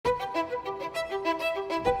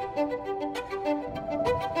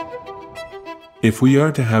If we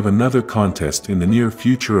are to have another contest in the near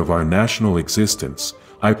future of our national existence,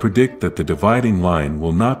 I predict that the dividing line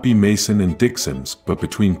will not be Mason and Dixon's but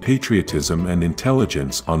between patriotism and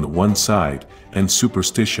intelligence on the one side, and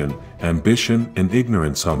superstition, ambition and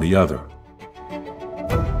ignorance on the other.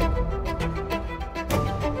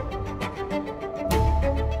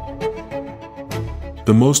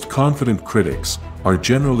 The most confident critics are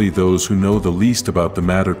generally those who know the least about the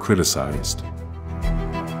matter criticized.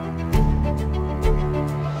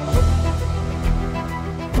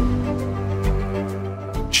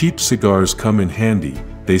 Cheap cigars come in handy,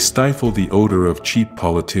 they stifle the odor of cheap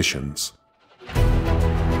politicians.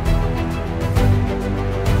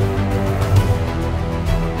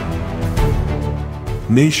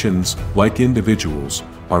 Nations, like individuals,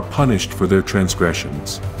 are punished for their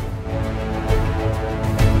transgressions.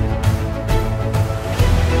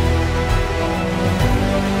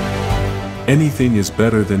 Anything is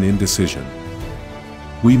better than indecision.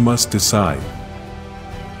 We must decide.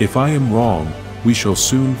 If I am wrong, we shall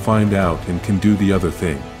soon find out and can do the other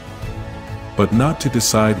thing. But not to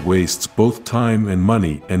decide wastes both time and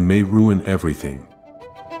money and may ruin everything.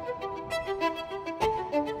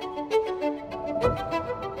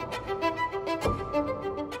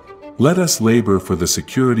 Let us labor for the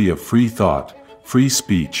security of free thought, free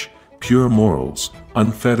speech, pure morals,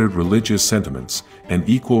 unfettered religious sentiments, and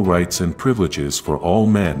equal rights and privileges for all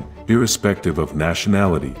men, irrespective of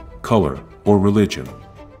nationality, color, or religion.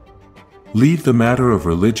 Leave the matter of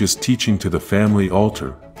religious teaching to the family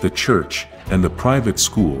altar, the church, and the private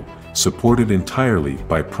school, supported entirely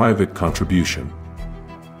by private contribution.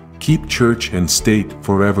 Keep church and state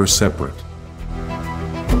forever separate.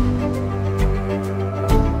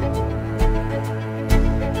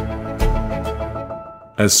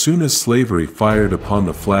 As soon as slavery fired upon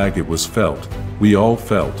the flag, it was felt, we all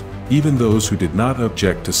felt, even those who did not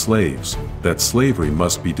object to slaves, that slavery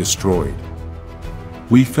must be destroyed.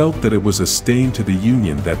 We felt that it was a stain to the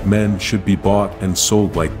Union that men should be bought and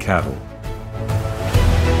sold like cattle.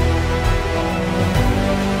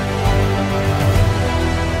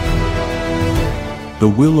 The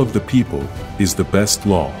will of the people is the best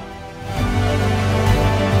law.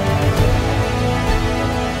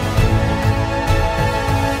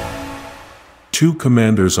 Two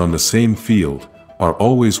commanders on the same field are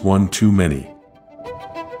always one too many.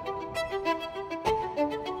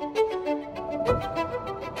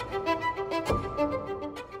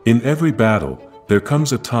 In every battle, there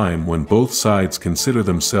comes a time when both sides consider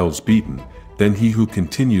themselves beaten, then he who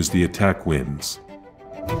continues the attack wins.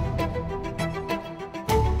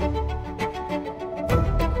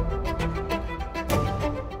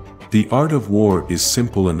 The art of war is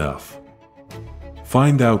simple enough.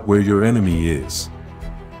 Find out where your enemy is.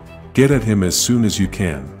 Get at him as soon as you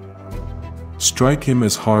can. Strike him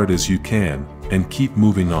as hard as you can, and keep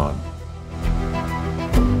moving on.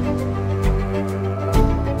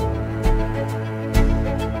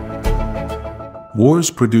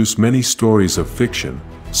 Wars produce many stories of fiction,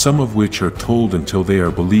 some of which are told until they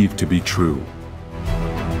are believed to be true.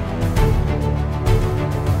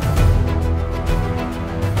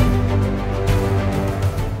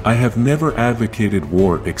 I have never advocated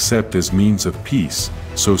war except as means of peace,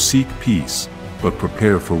 so seek peace, but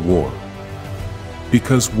prepare for war.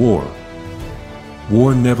 Because war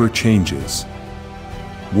never changes.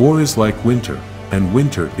 War is like winter, and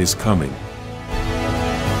winter is coming.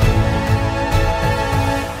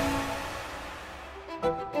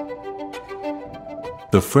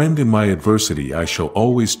 The friend in my adversity I shall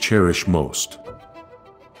always cherish most.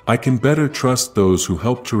 I can better trust those who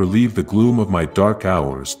help to relieve the gloom of my dark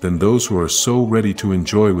hours than those who are so ready to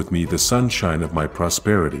enjoy with me the sunshine of my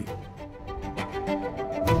prosperity.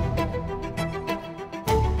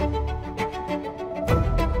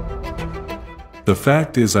 The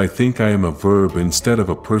fact is, I think I am a verb instead of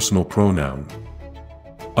a personal pronoun.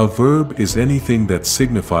 A verb is anything that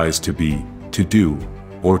signifies to be, to do,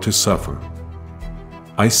 or to suffer.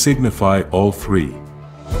 I signify all three.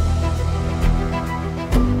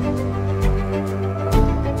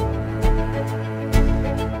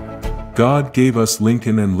 God gave us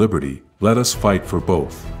Lincoln and liberty, let us fight for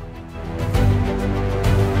both.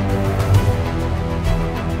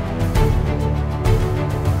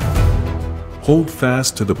 Hold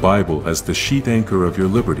fast to the Bible as the sheet anchor of your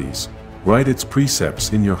liberties, write its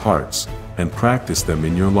precepts in your hearts, and practice them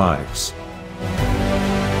in your lives.